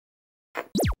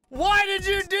Why did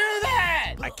you do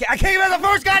that? I can't get the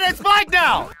first guy that spiked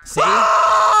now. See?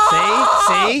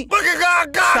 See?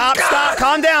 Stop,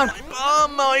 calm down.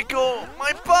 Bum, Michael,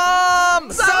 my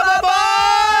bum! Summer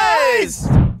boys!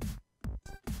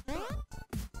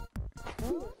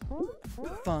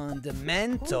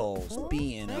 Fundamentals,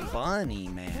 being a bunny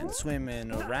man,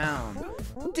 swimming around,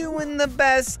 doing the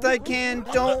best I can,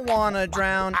 don't wanna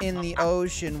drown in the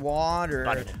ocean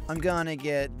water. I'm gonna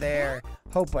get there,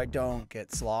 hope I don't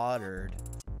get slaughtered.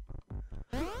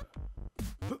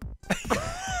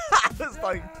 It's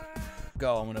like,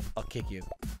 go, I'll kick you.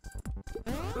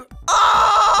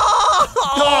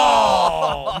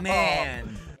 oh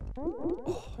man.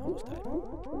 Oh, almost died.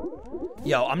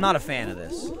 Yo, I'm not a fan of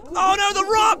this. Oh no, the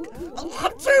rock!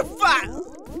 I'm too fat!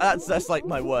 That's like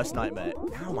my worst nightmare.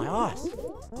 Ow, my ass.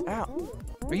 Ow.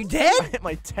 Are you dead? I hit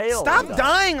my tail. Stop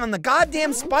dying on the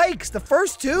goddamn spikes. The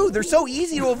first two, they're so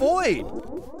easy to avoid.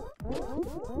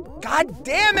 God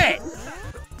damn it!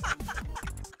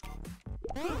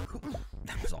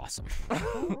 That was awesome.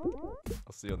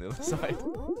 I'll see you on the other side.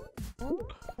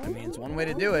 I mean, it's one way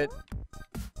to do it.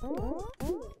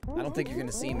 I don't think you're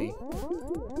gonna see me.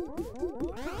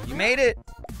 You made it!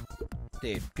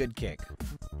 Dude, good kick.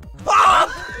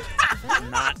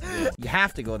 Not good. You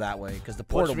have to go that way, because the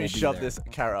portal will be there. Watch me shove this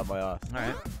carrot up my ass.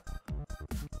 Alright.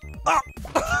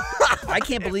 I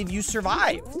can't believe you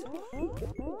survived.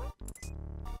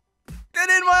 Get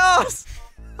in my ass!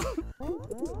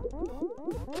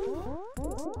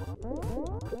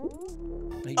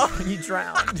 You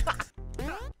drowned.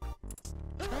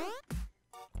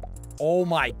 Oh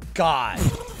my god.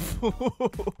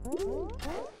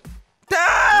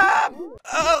 Damn!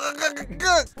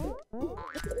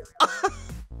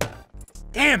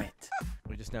 Damn it!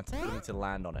 We just need to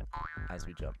land on it as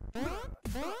we jump.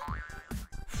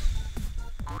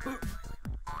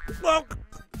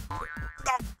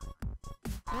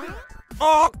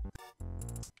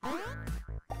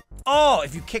 Oh,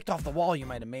 if you kicked off the wall, you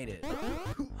might have made it.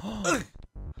 Oh no!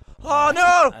 Oh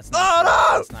no!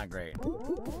 That's not great.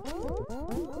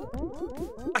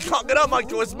 I can't get up,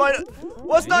 Michael. It's my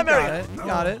worst nightmare. You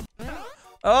got it.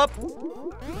 Up.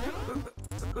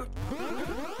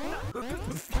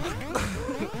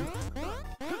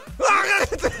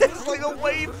 It's like a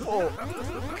wave pool.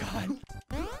 God.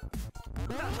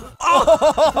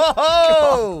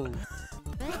 Oh!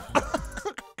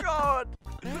 God.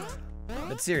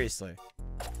 But seriously.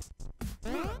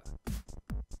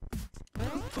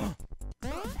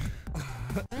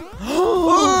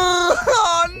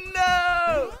 Oh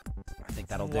no! I think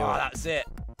that'll do Wow, it. that's it.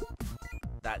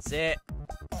 That's it.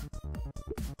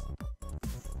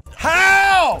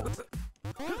 How?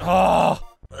 Oh.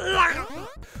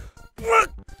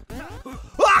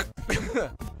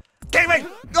 Kick me!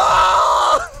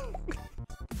 Oh!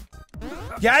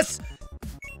 Yes.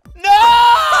 No!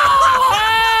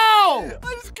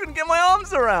 I just couldn't get my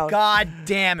arms around. God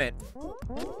damn it.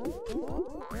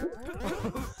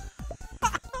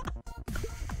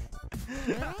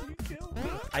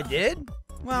 I did?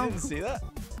 Well, You didn't see that?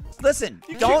 listen,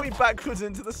 You don't kicked me backwards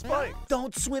into the spike.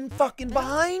 don't swim fucking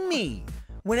behind me.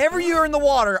 Whenever you're in the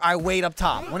water, I wait up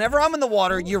top. Whenever I'm in the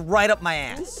water, you're right up my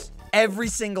ass. Every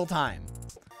single time.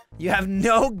 You have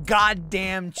no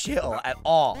goddamn chill at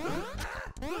all.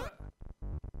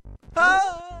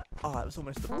 Ah! Oh, that was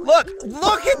almost the...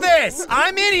 Look at this!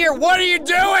 I'm in here, what are you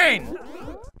doing?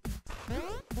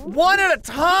 One at a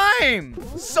time!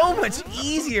 So much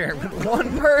easier with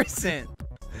one person.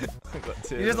 I got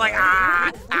two. You're just like,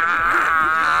 ah!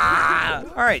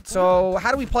 Alright, so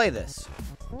how do we play this?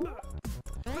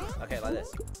 Okay, like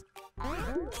this.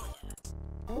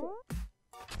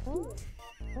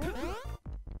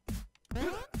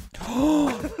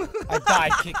 I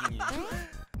died kicking you.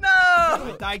 No!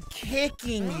 I died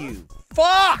kicking you.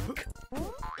 Fuck!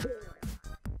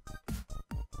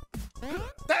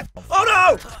 Oh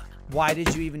no! Why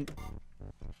did you even...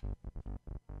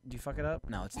 Did you fuck it up?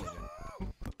 No, it's still good.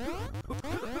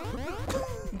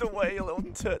 The way your little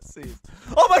tootsies.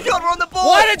 Oh my god, we're on the ball!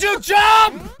 Why did you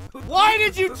jump? Why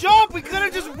did you jump? We could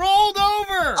have just rolled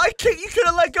over. You could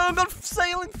have let go and gone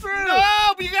sailing through.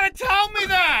 No, but you gotta tell me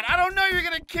that. I don't know you're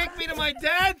gonna kick me to my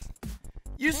death.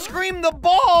 You screamed the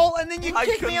ball and then you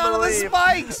kicked me onto the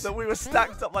spikes. That we were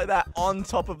stacked up like that on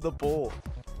top of the ball.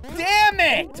 Damn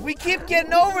it! We keep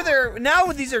getting over there. Now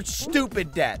these are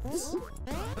stupid deaths.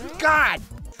 God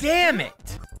damn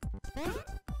it.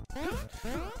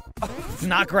 It's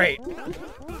not great.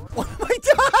 What am I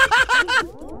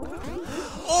doing?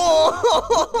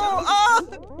 Oh!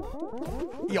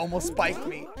 He almost spiked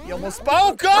me. He almost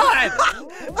oh God!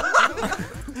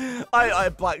 I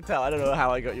blacked out. I don't know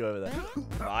how I got you over there.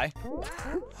 Bye.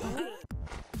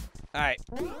 Alright.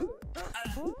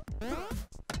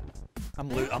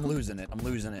 I'm losing it. I'm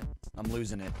losing it. I'm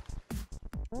losing it.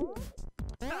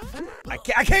 I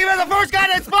can't get the first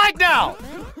goddamn spike now!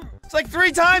 It's like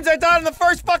 3 times I died on the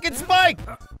first fucking spike!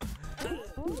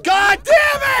 God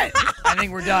damn it! I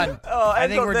think we're done. I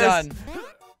think we're done.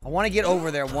 I want to get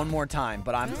over there one more time,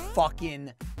 but I'm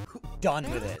fucking done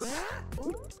with this.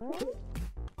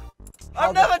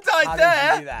 I've never died there!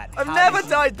 How did you do that? I've never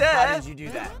died there! How did you do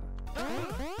that?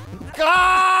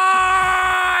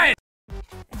 God!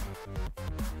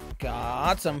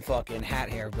 Got some fucking hat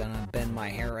hair. Gonna bend my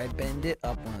hair. I bend it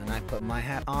up when I put my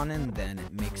hat on, and then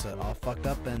it makes it all fucked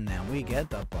up, and then we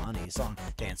get the bunny song.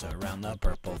 Dance around the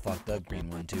purple, fuck the green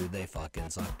one too. They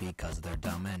fucking suck because they're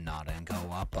dumb and not in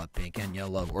co-op, but pink and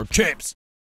yellow or chips.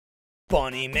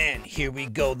 Bunny man, here we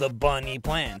go, the bunny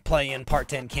plan. Playing part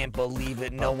 10, can't believe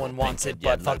it, no one wants it,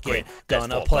 but fuck it.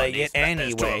 Gonna play it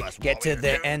anyway. Get to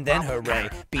the end, then hooray.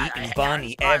 Beating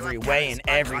bunny every way and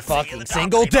every fucking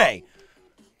single day.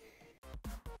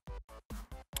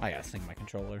 I gotta sync my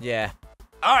controller. Yeah.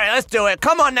 Alright, let's do it.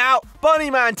 Come on now. Bunny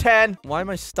Man 10. Why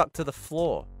am I stuck to the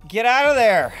floor? Get out of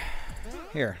there.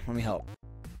 Here, let me help.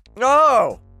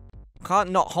 No.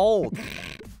 Can't not hold.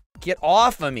 Get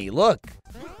off of me, look.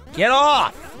 Get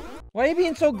off. Why are you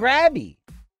being so grabby?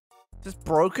 Just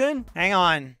broken? Hang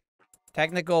on.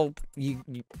 Technical, you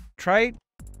try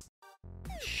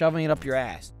shoving it up your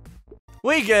ass.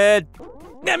 We good.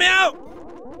 Get me out.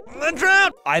 I'm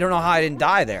drowned. I don't know how I didn't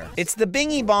die there. It's the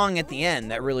bingy bong at the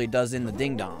end that really does in the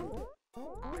ding dong.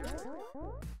 You're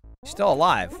still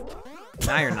alive.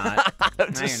 Now you're not.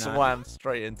 I just swam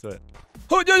straight into it.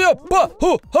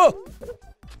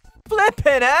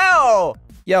 Flippin' hell!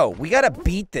 Yo, we gotta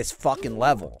beat this fucking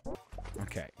level.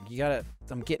 Okay, you gotta.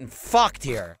 I'm getting fucked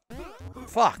here.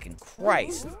 Fucking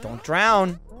Christ. Don't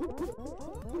drown.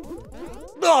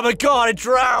 Oh my god, I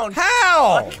drowned!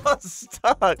 How? I got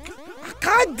stuck.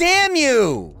 God damn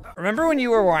you! Remember when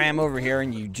you were where I am over here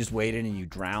and you just waited and you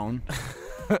drowned?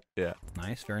 Yeah.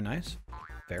 Nice, very nice.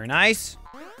 Very nice.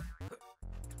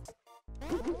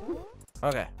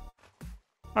 Okay.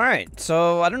 Alright,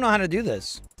 so I don't know how to do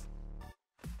this.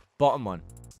 Bottom one.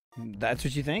 That's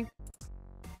what you think?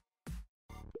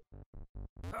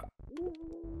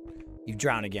 You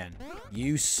drown again.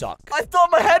 You suck. I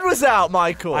thought my head was out,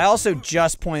 Michael! I also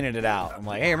just pointed it out. I'm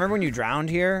like, hey, remember when you drowned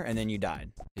here and then you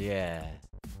died? Yeah.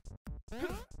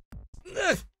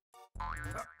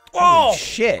 Oh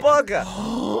shit! Bugger!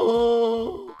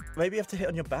 Maybe you have to hit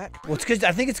on your back? Well, it's because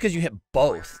I think it's because you hit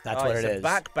both. That's what it is.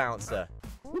 Back bouncer.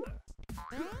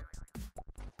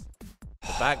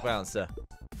 Back bouncer.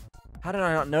 How did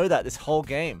I not know that this whole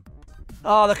game?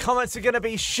 Oh, the comments are gonna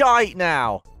be shite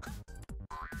now.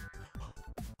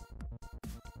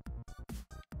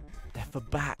 They're for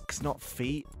backs, not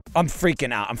feet. I'm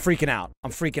freaking out. I'm freaking out.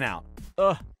 I'm freaking out.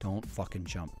 Ugh. Don't fucking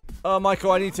jump. Oh,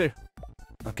 Michael, I need to.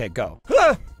 Okay, go.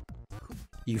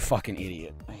 You fucking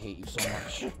idiot. I hate you so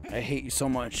much. I hate you so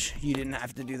much. You didn't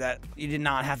have to do that. You did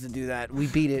not have to do that. We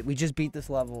beat it. We just beat this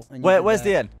level. And Where's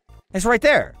the end? It's right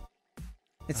there.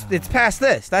 It's past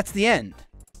this. That's the end.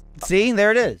 See?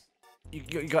 There it is. You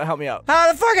gotta help me out.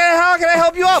 How the fuck? How can I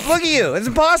help you up? Look at you. It's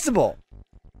impossible.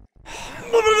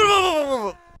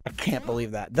 I can't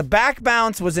believe that. The back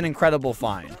bounce was an incredible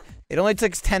find. It only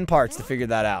took 10 parts to figure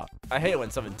that out. I hate it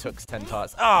when something took 10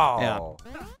 parts. Oh.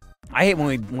 Yeah. I hate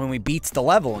when we beats the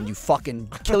level and you fucking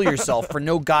kill yourself for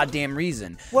no goddamn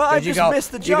reason. Well, I just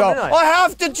missed the jump, didn't I? I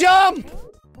have to jump!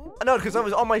 No, because I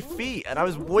was on my feet and I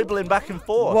was wibbling back and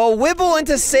forth. Well, wibble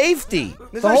into safety.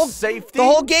 There's no safety. The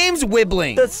whole game's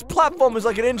wibbling. This platform is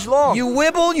like an inch long. You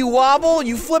wibble, you wobble,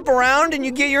 you flip around, and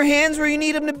you get your hands where you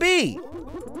need them to be.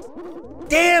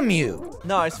 Damn you!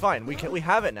 No, it's fine. We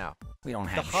have it now. We don't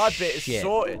have the hard shit. bit is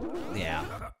sorted. Yeah.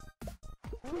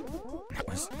 That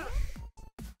was...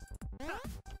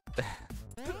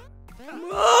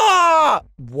 Ah!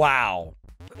 Wow.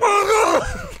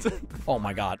 Oh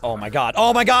my god. Oh my god.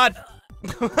 Oh my god!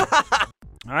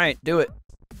 Alright, do it.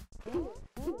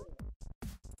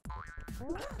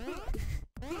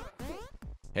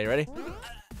 Okay, ready?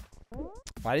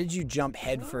 Why did you jump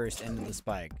headfirst into the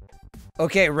spike?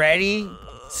 Okay, ready?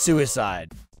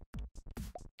 Suicide.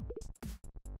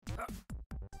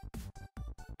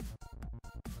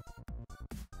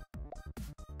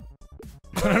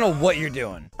 I don't know what you're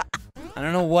doing. I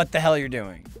don't know what the hell you're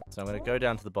doing. So I'm gonna go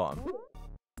down to the bottom.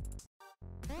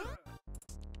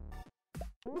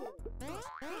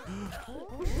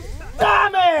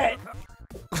 Damn it!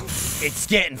 It's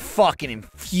getting fucking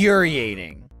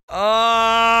infuriating.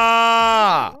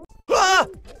 Ah!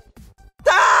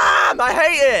 Damn! I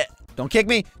hate it! Don't kick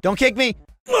me! Don't kick me!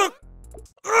 My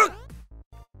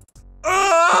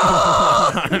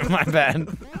bad.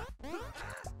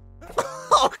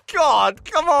 Oh God!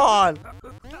 Come on!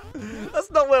 That's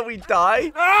not where we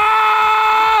die.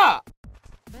 Ah!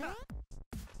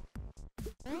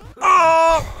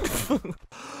 Oh!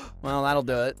 Well, that'll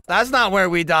do it. That's not where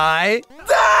we die.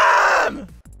 Damn!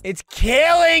 It's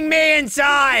killing me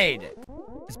inside.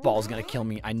 This ball's gonna kill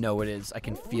me. I know it is. I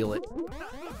can feel it.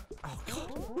 Oh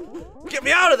God! Get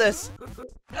me out of this!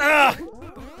 Ugh.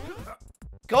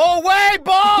 Go away,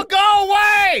 ball! Go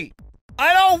away!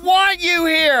 I don't want you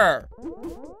here!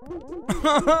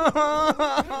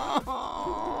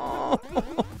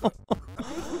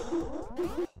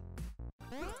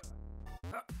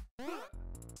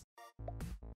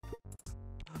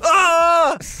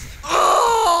 Ah!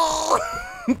 Oh!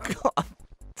 God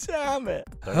damn it!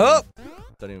 Don't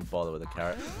even bother with the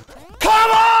carrot.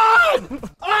 Come on!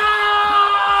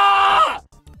 Ah!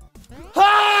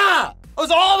 Ah! I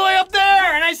was all the way up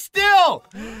there, and I still...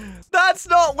 That's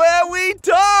not where we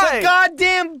die! The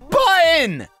goddamn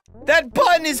button! That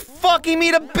button is fucking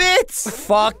me to bits!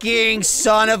 Fucking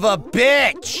son of a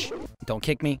bitch! Don't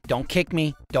kick me. Don't kick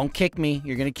me. Don't kick me.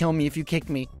 You're gonna kill me if you kick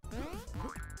me.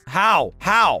 How?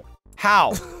 How?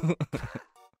 How?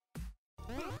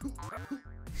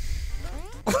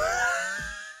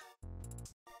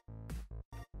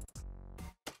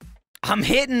 I'm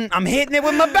hitting it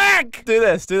with my back! Do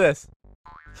this, do this.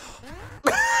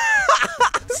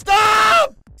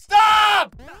 Stop!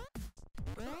 Stop!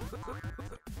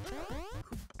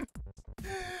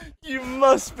 You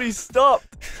must be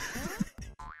stopped.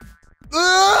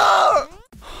 Alright,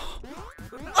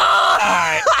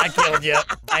 I killed you.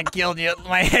 I killed you.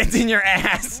 My head's in your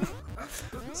ass.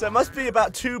 So it must be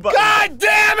about 2 buttons. God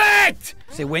damn it!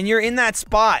 See, when you're in that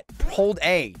spot, hold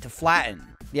A to flatten.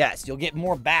 Yes, you'll get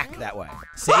more back that way.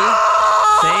 See?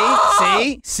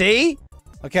 See?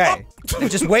 Okay.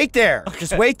 Just wait there. Okay.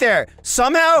 Just wait there.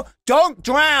 Somehow, don't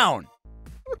drown.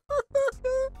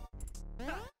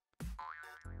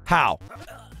 How?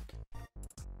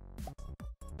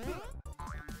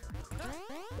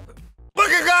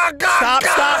 Stop,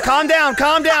 stop. Calm down,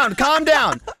 calm down, calm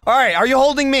down. All right, are you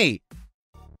holding me?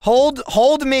 Hold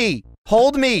me.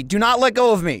 Hold me. Do not let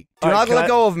go of me. Do not let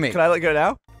go of me. Can I let go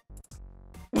now?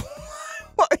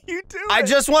 What are you doing? I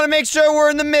just want to make sure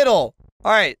we're in the middle.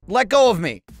 All right, let go of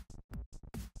me.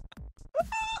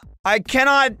 I'm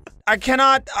gonna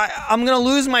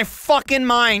lose my fucking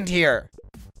mind here.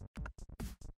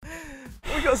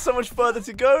 We got so much further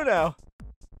to go now.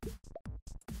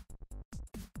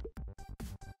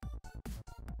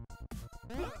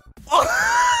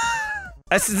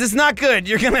 This is not good.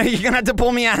 You're gonna have to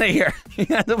pull me out of here. You're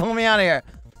gonna have to pull me out of here.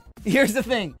 Here's the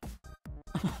thing.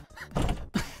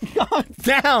 Calm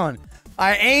down.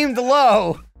 I aimed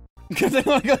low because I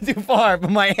don't want to go too far, but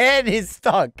my head is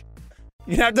stuck.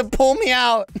 You're gonna have to pull me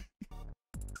out.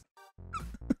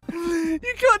 You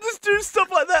can't just do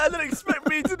stuff like that and then expect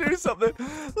me to do something.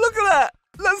 Look at that.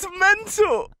 That's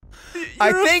mental.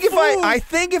 I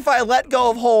think if I let go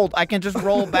of hold, I can just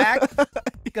roll back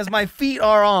because my feet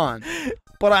are on.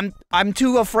 But I'm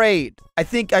too afraid. I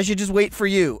think I should just wait for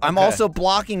you. I'm also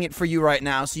blocking it for you right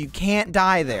now, so you can't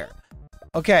die there.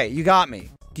 Okay, you got me.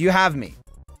 Do you have me?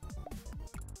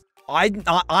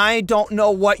 I don't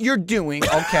know what you're doing.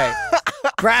 Okay.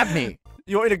 Grab me.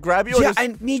 You want me to grab you? Or Yeah, just...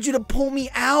 I need you to pull me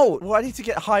out. Well, I need to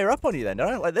get higher up on you then,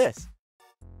 don't I? Like this.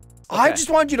 Okay. I just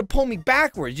wanted you to pull me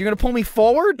backwards. You're gonna pull me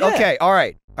forward? Yeah. Okay, all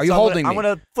right. Are you holding me? I'm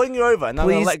gonna fling you over and then I'm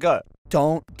gonna let go.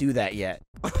 Don't do that yet.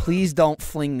 Please don't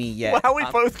fling me yet. Well, how are we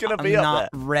both gonna be up there? I'm not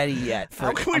ready yet.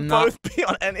 How can we both be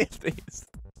on any of these?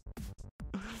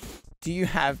 Do you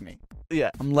have me? Yeah.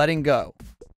 I'm letting go.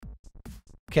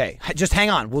 Okay, just hang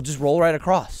on. We'll just roll right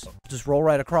across. Just roll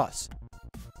right across.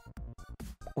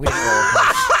 We didn't roll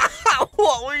across.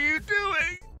 What were you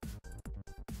doing?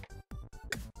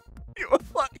 You were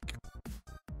like...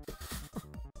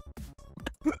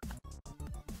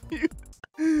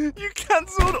 You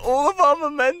cancelled all of our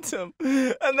momentum,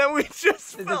 and then we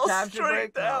just fell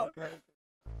straight down.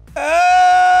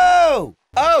 Oh!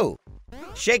 Oh!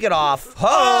 Shake it off.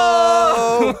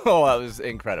 Oh! Oh, that was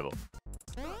incredible.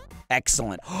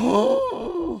 Excellent.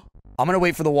 I'm gonna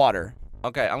wait for the water.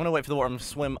 Okay, I'm gonna wait for the water. I'm gonna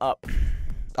swim up.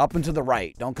 Up and to the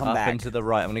right. Don't come back. Up and to the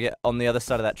right. I'm gonna get on the other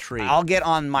side of that tree. I'll get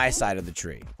on my side of the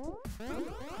tree.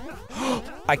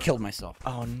 I killed myself.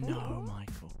 Oh no,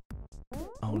 Michael.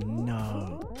 Oh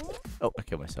no. Oh, I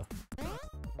killed myself.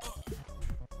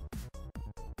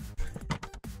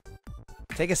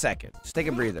 Take a second. Just take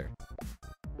a breather.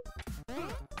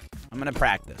 I'm gonna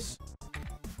practice.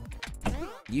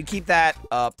 You keep that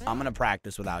up. I'm gonna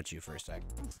practice without you for a second.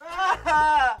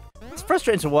 It's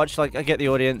frustrating to watch. Like, I get the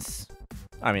audience.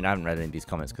 I mean, I haven't read any of these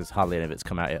comments because hardly any of it's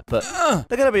come out yet. But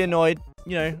they're going to be annoyed.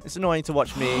 You know, it's annoying to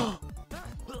watch me.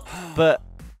 But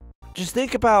just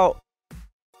think about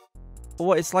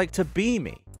what it's like to be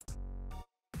me.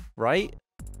 Right?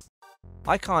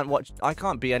 I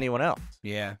can't be anyone else.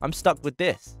 Yeah. I'm stuck with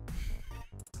this.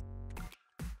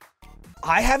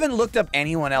 I haven't looked up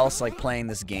anyone else like playing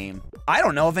this game. I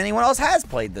don't know if anyone else has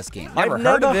played this game. I've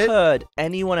never heard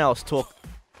anyone else talk.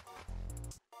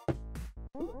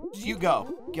 You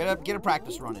go. Get a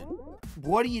practice run in.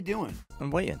 What are you doing?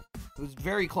 I'm waiting. It was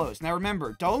very close. Now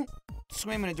remember, don't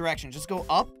swim in a direction. Just go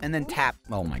up and then tap.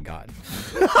 Oh my god.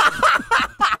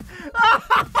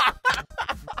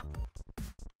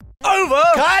 Over!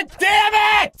 God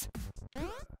damn it!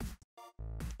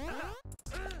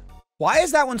 Why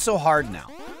is that one so hard now?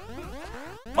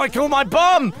 Michael, my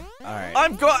bum! Alright.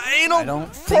 I've got anal I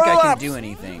don't think I can prolapse. do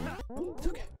anything. It's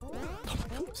okay. Oh my god,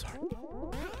 I'm sorry.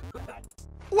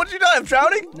 What did you do? I'm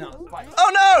drowning? No, spike.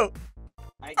 Oh no!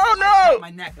 Oh, no! I hit my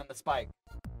neck on the spike.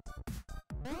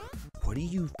 What are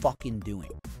you fucking doing?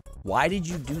 Why did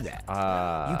you do that?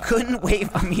 You couldn't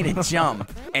wait for me to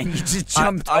jump, and you just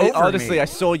jumped over honestly, me. I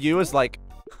saw you as like,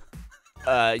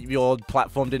 your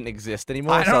platform didn't exist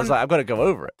anymore, so I was don't- like, I've got to go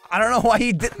over it. I don't know why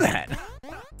you did that.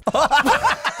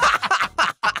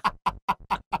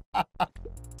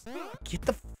 Get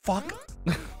the fuck...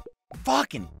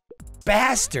 Fucking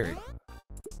bastard.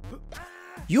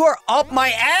 You are up my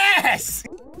ass!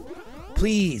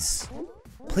 Please.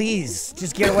 Please,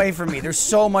 just get away from me. There's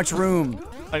so much room.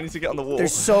 I need to get on the wall.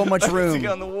 There's so much I need to room.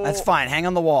 get on the wall. That's fine. Hang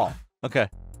on the wall. Okay.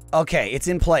 Okay, it's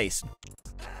in place.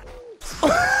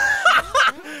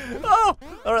 Oh!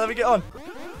 Alright, let me get on.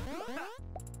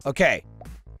 Okay.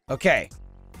 Okay.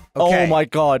 Oh my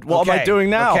god, what am I doing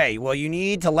now? Okay, well you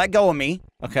need to let go of me.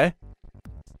 Okay.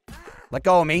 Let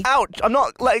go of me. Ouch! I'm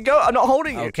not letting go. I'm not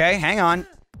holding you. Okay, hang on.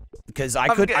 Because I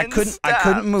I'm couldn't getting I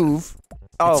couldn't move.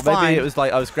 Oh, It's maybe fine. it was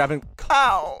like I was grabbing.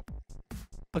 Ow!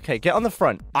 Okay, get on the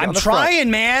front. Get I'm on the front. trying,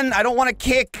 man. I don't want to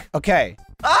kick. Okay.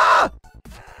 Ah!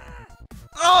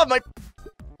 Oh my!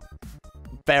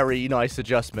 Very nice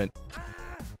adjustment.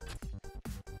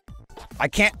 I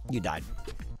can't. You died.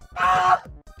 Ah!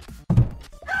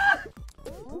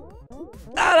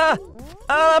 Ah!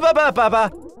 Ah! Ba ba ba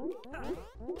ba.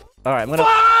 All right, I'm gonna.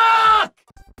 Fuck!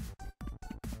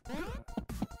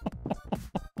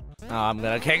 Oh, I'm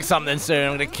gonna kick something soon.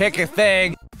 I'm gonna kick a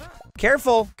thing.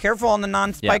 Careful. Careful on the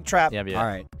non-spike trap. Yeah. All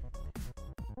right.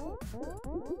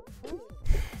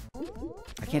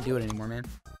 I can't do it anymore, man.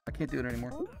 I can't do it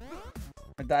anymore.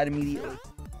 I died immediately.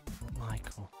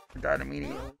 Michael. I died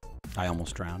immediately. I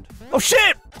almost drowned. Oh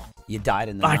shit! You died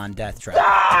in the non-death trap.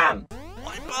 Damn!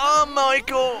 My bum,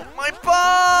 Michael! My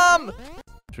bum!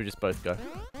 Should we just both go?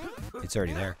 It's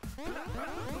already there.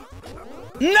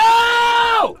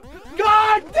 No!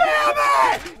 God damn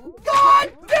it!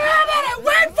 God damn it! I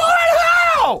went for it!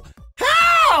 How?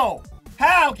 How?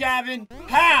 How, Gavin?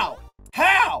 How?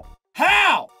 How?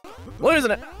 How?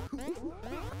 Losing it!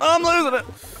 I'm losing it!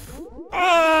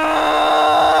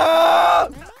 Ah!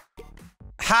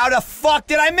 How the fuck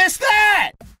did I miss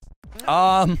that?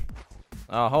 Oh,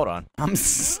 hold on. I'm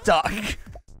stuck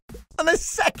on the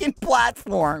second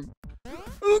platform.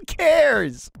 Who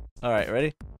cares? Alright,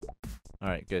 ready?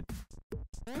 Alright, good.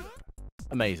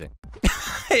 Amazing.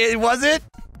 Was it?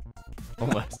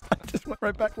 Almost. I just went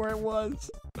right back where I was.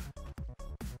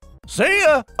 See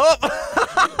ya! Oh!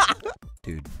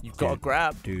 Dude. You've got to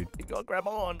grab. Dude. You gotta grab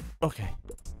on. Okay.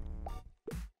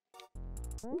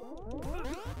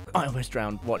 I almost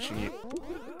drowned watching you.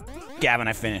 Gavin,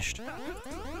 I finished.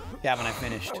 Gavin, I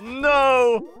finished. Oh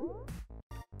no!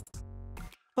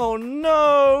 Oh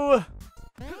no!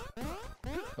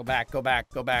 Go back, go back,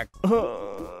 go back. I'm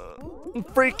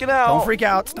freaking out. Don't freak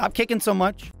out. Stop kicking so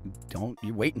much.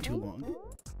 You're waiting too long.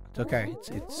 It's okay.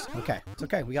 It's okay. It's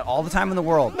okay. We got all the time in the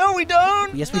world. No, we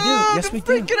don't. Yes, we do. No, Yes, I'm we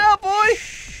do. freaking out, boy.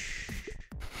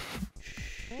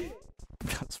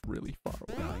 That's really far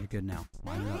away. No, you're good now.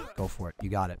 Line it up. Go for it. You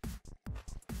got it.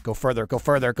 Go further. Go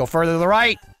further. Go further to the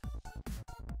right.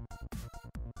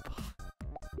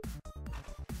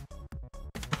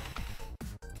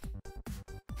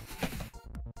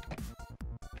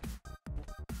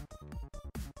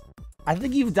 I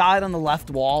think you've died on the left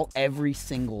wall every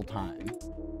single time.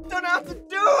 Don't have to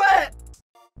do it.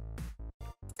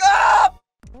 Ah!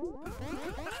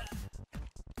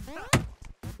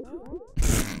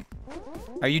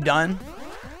 Are you done?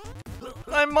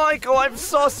 I'm Michael. I've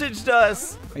sausaged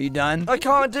us. Are you done? I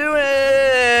can't do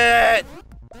it.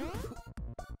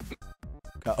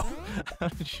 Go. How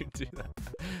did you do that?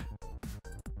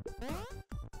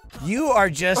 You are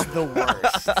just the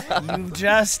worst. You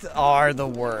just are the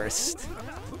worst.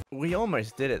 We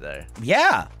almost did it though.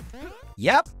 Yeah.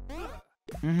 Yep.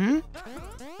 Mm-hmm.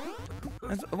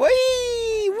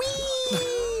 Wee!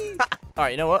 All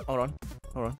right, you know what? Hold on.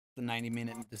 The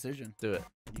 90-minute decision. Do it.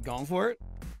 You going for it?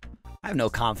 I have no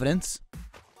confidence.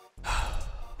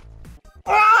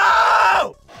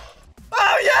 Oh!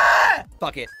 Oh yeah!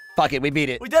 Fuck it. Fuck it. We beat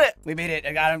it. We did it. We beat it.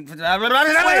 I got him. You did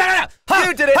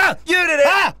it. You did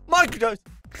it. Michael Jones.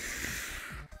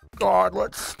 God,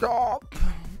 let's stop.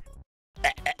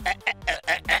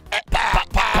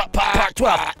 Part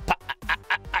 12.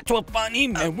 12 bunny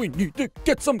man, we need to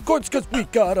get some coins because we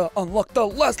gotta unlock the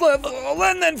last level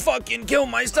and then fucking kill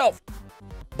myself.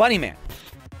 Bunny man.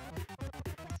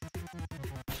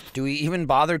 Do we even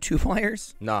bother 2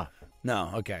 players? No.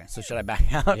 No, okay. So should I back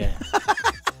out? Yeah.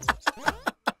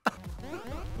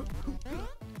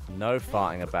 No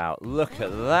farting about. Look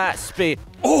at that speed.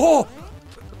 Oh!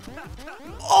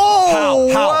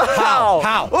 Oh!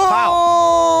 How?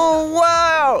 Oh,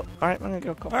 wow! All right, I'm gonna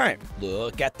go. All right.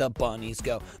 Look at the bunnies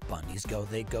go. Bunnies go,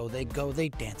 they go, they go, they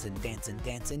dancing, dancing,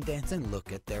 dancing, dancing.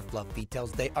 Look at their fluffy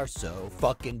tails. They are so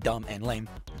fucking dumb and lame.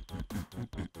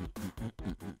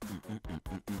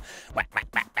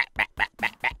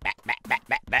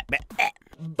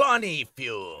 Bunny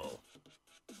fuel.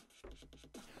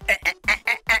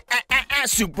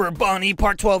 Super Bunny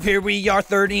Part 12, here we are,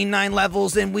 39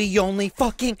 levels, and we only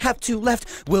fucking have 2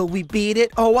 left. Will we beat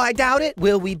it? Oh, I doubt it.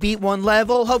 Will we beat 1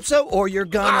 level? Hope so. Or you're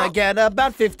gonna get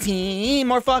about 15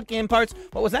 more fucking parts.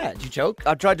 What was that? Did you choke?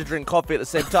 I tried to drink coffee at the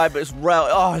same time, but it's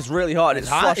really hot. It's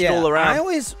hot? sloshed all around. I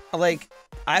always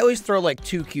throw like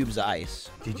 2 cubes of ice.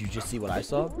 Did you just see what I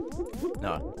saw?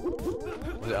 No.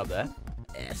 Was it up there?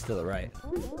 Yeah, it's to the right.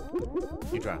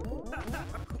 You drowned.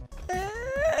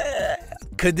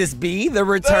 Could this be the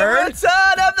return? The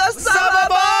return of the Summer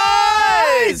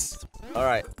Boys! All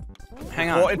right. Hang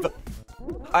on.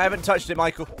 I haven't touched it,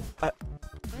 Michael.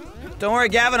 Don't worry,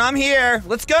 Gavin, I'm here.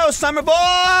 Let's go, Summer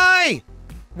Boy!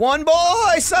 1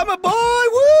 boy, Summer Boy,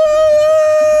 woo!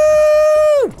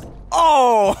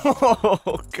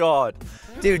 Oh, God.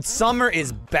 Dude, Summer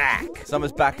is back.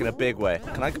 Summer's back in a big way.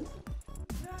 Can I?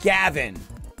 Gavin,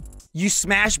 you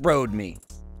smash bro'd me.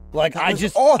 Like, I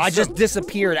just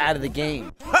disappeared out of the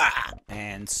game. Ha!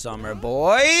 And Summer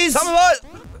Boys. Summer Boys!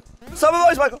 Summer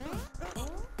Boys, Michael!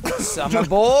 Summer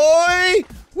Boy!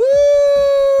 Woo!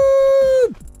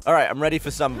 All right, I'm ready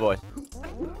for Summer Boy.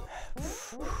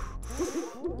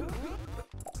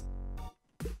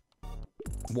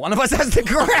 One of us has to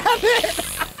grab it!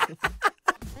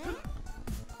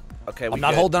 Okay, I'm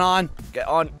not holding on. Get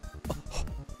on.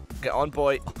 Get on,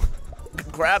 boy.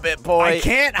 Grab it, boy. I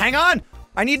can't. Hang on.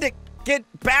 I need to get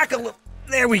back a little.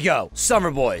 There we go.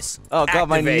 Summer Boys. Oh, God,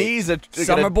 my Activate. knees are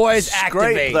Summer Boys,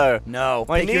 scrape, activate. Though. No.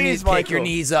 My pick your knees, knees. Pick your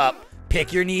Michael. knees up.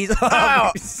 Pick your knees up.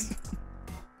 Ow.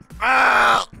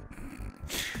 Ow.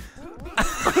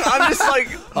 I'm just like.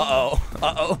 Uh-oh.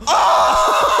 Uh-oh.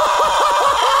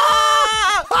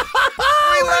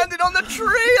 We landed on the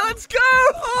tree. Let's go.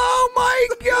 Oh, my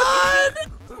God.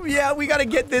 Yeah, we got to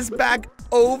get this back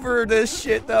over this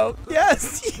shit, though.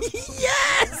 Yes.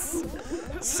 Yes.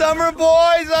 Summer Boys,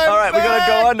 I'm All right, back. we got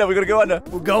to go under. We got to go under.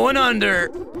 We're going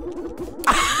under.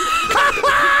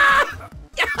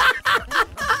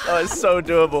 Oh, it's so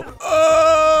doable.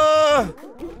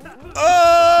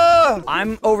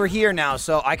 I'm over here now,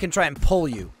 so I can try and pull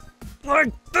you.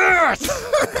 Like this!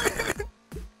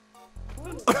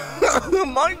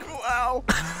 Michael, ow!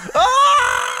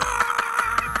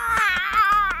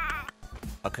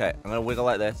 Okay, I'm gonna wiggle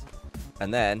like this,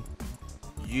 and then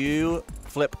you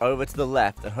flip over to the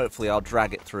left, and hopefully I'll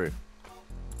drag it through.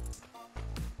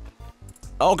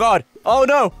 Oh God! Oh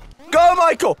no! Go,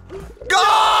 Michael! Go!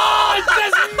 I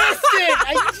just missed it!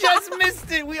 I just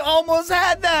missed it! We almost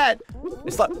had that!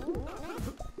 It's like,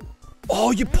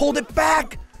 oh, you pulled it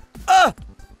back!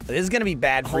 This is gonna be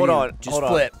bad for you. Hold on, Just hold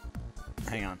on. flip.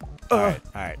 Hang on. All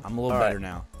right. I'm a little better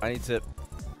now. I need to.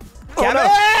 Gavin! Oh, no.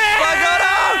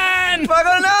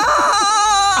 Michael, no!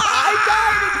 I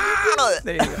died!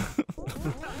 There you go.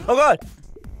 Oh God!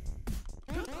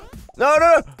 No, no,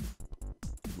 no!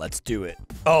 Let's do it.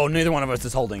 Oh, neither one of us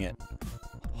is holding it.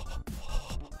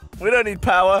 We don't need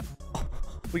power.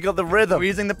 We got the rhythm. We're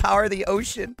using the power of the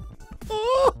ocean.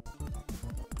 Oh!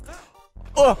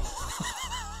 Oh!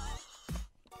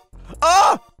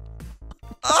 Oh!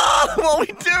 Oh! What are we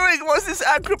doing? What's this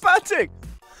acrobatic?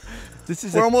 This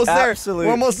is We're almost there. absolute...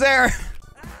 We're almost there.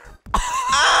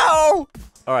 Ow!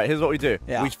 All right, here's what we do.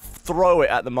 Yeah. We throw it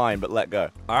at the mine, but let go.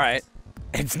 All right.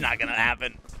 It's not gonna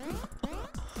happen.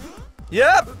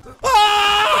 Yep.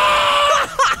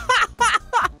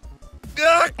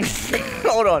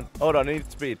 Hold on, I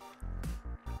need speed.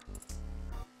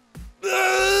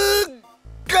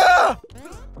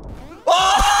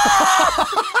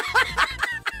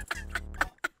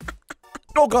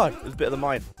 Oh god, it was a bit of the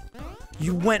mine.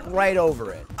 You went right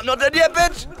over it. I'm not dead yet,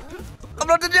 bitch! I'm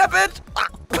not dead yet, bitch!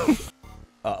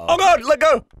 Uh-oh. Oh god, let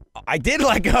go! I did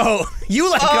let go.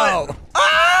 You let go.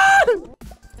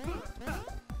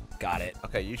 Got it.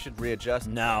 Okay, you should readjust.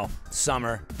 No.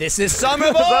 Summer. This is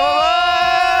summer,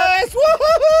 boys!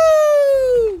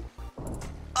 Woohoo!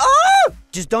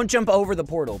 Just don't jump over the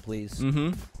portal, please.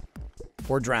 Mm-hmm.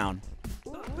 Or drown.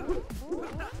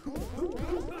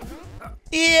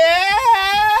 Yeah!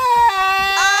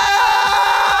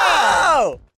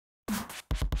 Oh!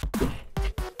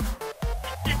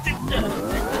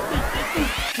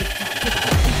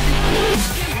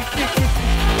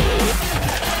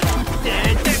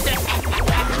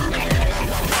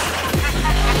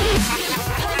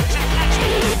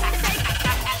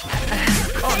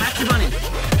 Oh, Matthew Bunny.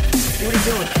 What are you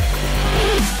doing?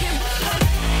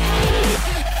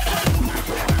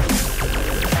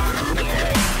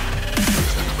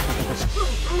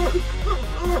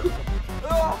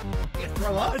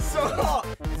 Throw up? It's so hot.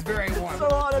 It's very warm. So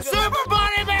hot. Super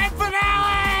Bunny Man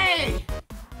finale!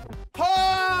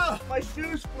 Oh! My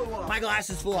shoes flew off. My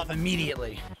glasses flew off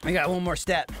immediately. I got one more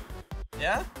step.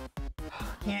 Yeah?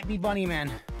 Can't be Bunny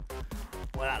Man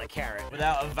without a carrot.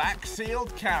 Without a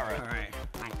vac-sealed carrot. All right.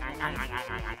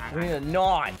 We need a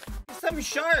knife. Something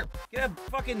sharp. Get a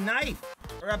fucking knife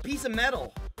or a piece of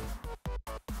metal.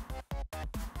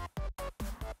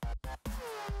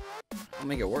 I'll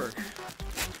make it work.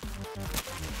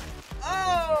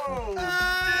 Oh!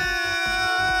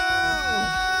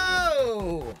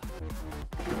 Oh!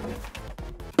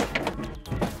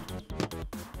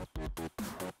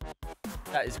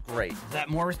 That is great. Is that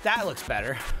more? That looks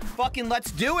better. Fucking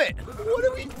let's do it. What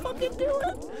are we fucking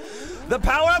doing? The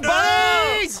power of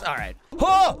bunnies! All right.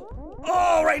 Oh!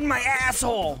 Oh, right in my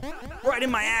asshole. Right in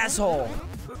my asshole.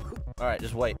 All right,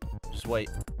 just wait. Just wait.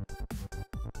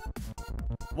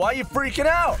 Why are you freaking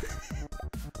out?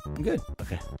 I'm good.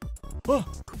 Okay. Oh.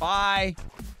 Bye.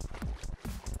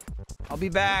 I'll be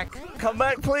back. Come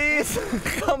back, please.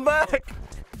 Come back.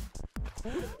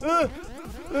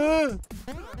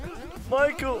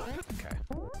 Michael. Okay.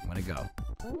 I'm gonna go.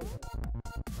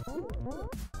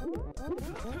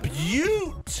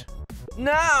 Beaut.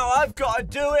 Now I've got to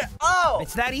do it. Oh.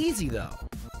 It's that easy though.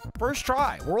 First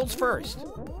try. World's first.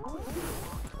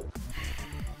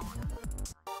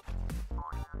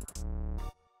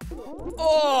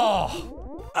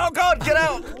 Oh! Oh God, get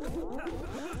out!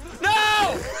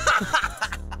 No!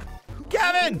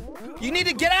 Gavin! You need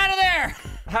to get out of there!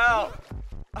 How?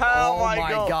 How, oh my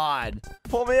Michael? God.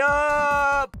 Pull me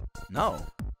up! No.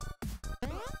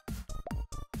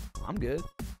 I'm good.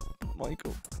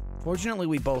 Michael. Fortunately,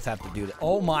 we both have to do that.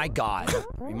 Oh my God.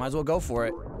 You might as well go for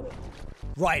it.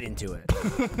 Right into it.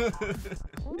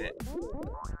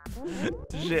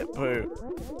 Shit poo.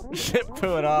 Shit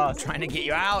poo and ass. Trying to get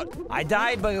you out. I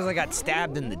died because I got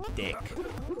stabbed in the dick.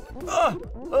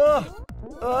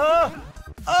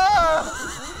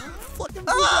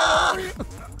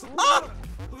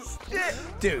 Shit.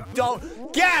 Dude,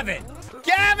 don't. Gavin!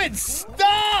 Gavin,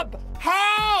 stop!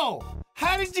 How?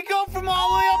 How did you go from all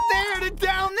the way up there to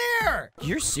down there?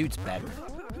 Your suit's better.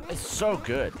 It's so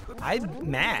good. I'm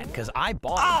mad because I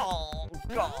bought it. Oh,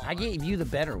 God. I gave you the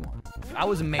better one. I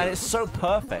was amazed. And it's so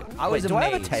perfect. I was Wait, do I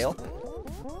have a amazed. tail?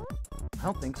 I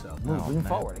don't think so. Oh, Move man.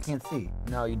 forward. I can't see.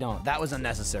 No, you don't. That was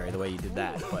unnecessary the way you did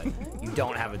that, but you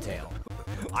don't have a tail.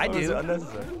 I Why was do. it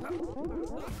unnecessary?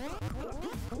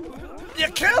 You're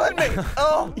killing me!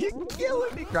 Oh, You're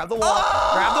killing me. Grab the wall.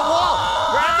 Grab the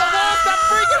wall. Grab the wall. Stop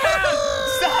freaking out.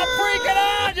 Stop freaking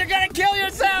out. You're gonna kill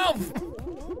yourself.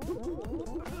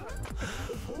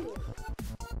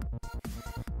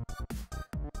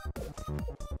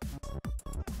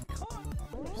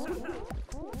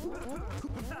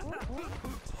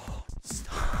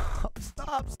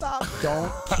 Stop.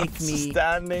 Don't kick me.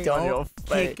 Standing on your Don't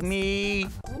face. kick me.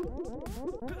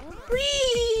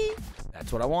 Whee!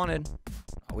 That's what I wanted.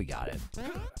 Oh, we got it.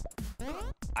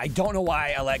 I don't know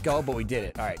why I let go, but we did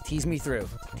it. All right, tease me through.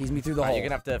 Tease me through the hole. You're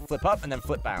gonna have to flip up and then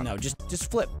flip down. No, just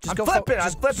flip. Just I'm go flipping,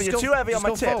 Just, I'm flipping. just You're go- too heavy just on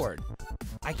my go tips. forward.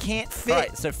 I can't fit. All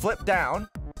right, so flip down.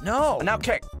 No. And now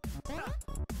kick.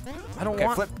 I don't Okay,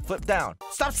 want. flip down.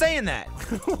 Stop saying that.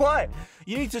 What?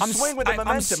 You need to I'm swing s- with the I'm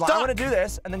momentum. Like, I'm gonna stuck. do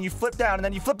this, and then you flip down, and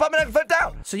then you flip up, and then flip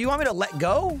down. So you want me to let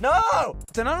go? No.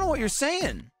 Then I don't know what you're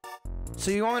saying. So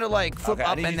you want me to like flip Okay,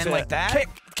 I up need and you then to like that?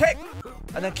 Kick,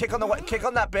 and then kick on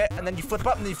that bit, and then you flip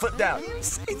up, and then you flip down. You're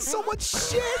saying so much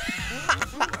shit.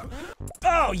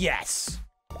 Oh, yes.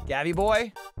 Gabby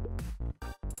boy.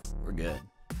 We're good.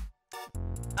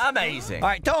 Amazing. All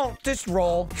right, don't just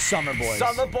roll Summer Boys.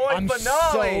 Summer Boy I'm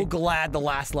finale. so glad the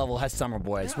last level has Summer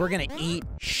Boys. We're gonna eat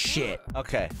shit.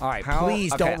 Okay. All right,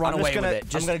 please don't run away with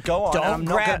it. I'm gonna go on. Don't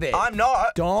grab it. I'm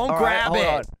not. Don't grab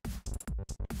it.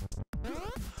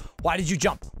 Why did you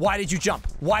jump? Why did you jump?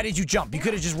 Why did you jump? You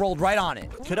could have just rolled right on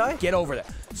it. Could I? Get over there.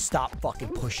 Stop fucking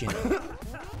pushing.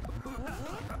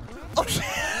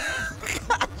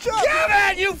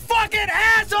 Gavin, you fucking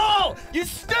asshole! You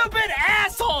stupid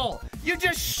asshole! You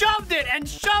just shoved it and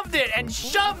shoved it and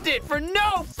shoved it for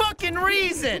no fucking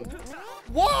reason!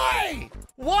 Why?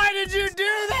 Why did you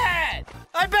do that?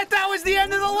 I bet that was the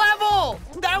end of the level!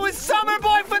 That was Summer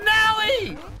Boy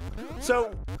finale!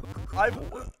 So, I've...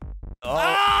 Oh.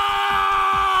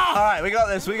 Ah! All right, we got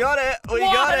this. We got it. We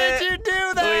got it. Why did you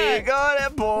do that? We got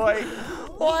it, boy.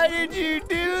 Why did you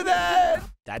do that?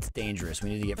 That's dangerous. We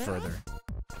need to get further.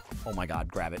 Oh my God,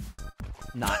 grab it.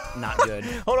 Not good.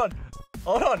 Hold on.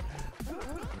 Hold on.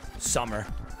 Summer.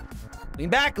 Lean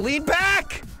back, lean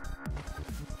back!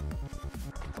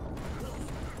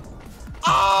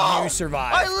 Oh! You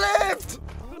survived. I lived!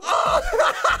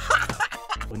 Oh!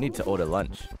 We need to order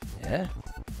lunch. Yeah.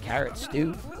 Carrot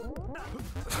stew.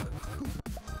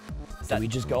 Do we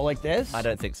just go like this? I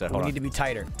don't think so. Hold We on. need to be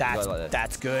tighter.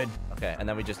 That's good. Okay, and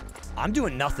then we just... I'm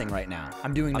doing nothing right now.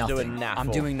 I'm doing nothing.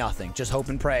 I'm doing nothing. Just hope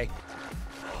and pray.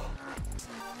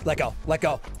 Let go. Let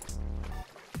go.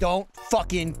 Don't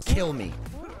fucking kill me.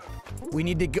 We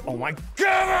need to go. Oh my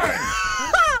God!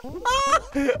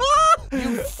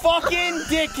 You fucking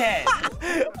dickhead!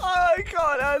 I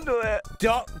can't handle it.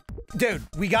 Don't, dude.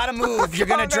 We gotta move. You're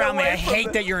gonna drown me. I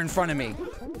hate that you're in front of me.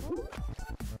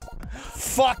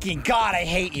 Fucking God, I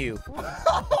hate you.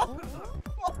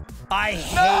 I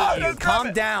hate you.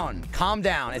 Calm down. Calm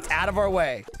down. It's out of our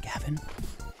way. Gavin,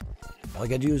 all you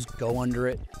gotta do is go under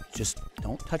it. Just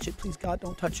don't touch it, please, God.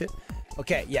 Don't touch it.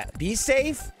 Okay, yeah. Be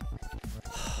safe.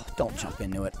 Don't jump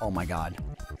into it. Oh my God.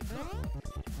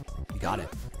 You got it.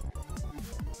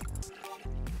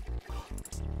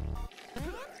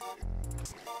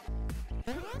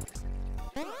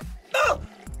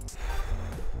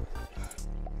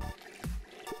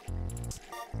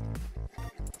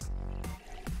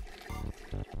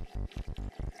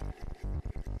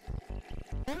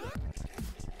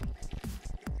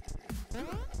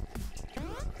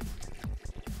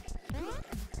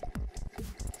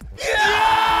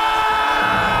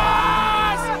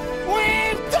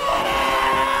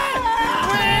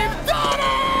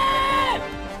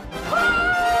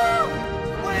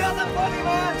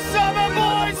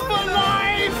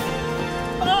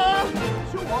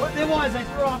 I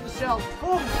threw off the shelf.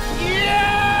 Oh.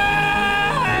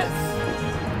 Yes!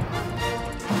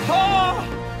 Oh!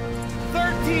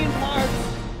 13 parts.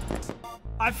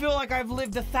 I feel like I've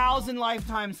lived 1,000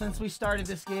 lifetimes since we started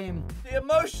this game. The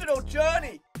emotional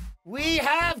journey. We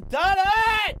have done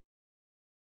it!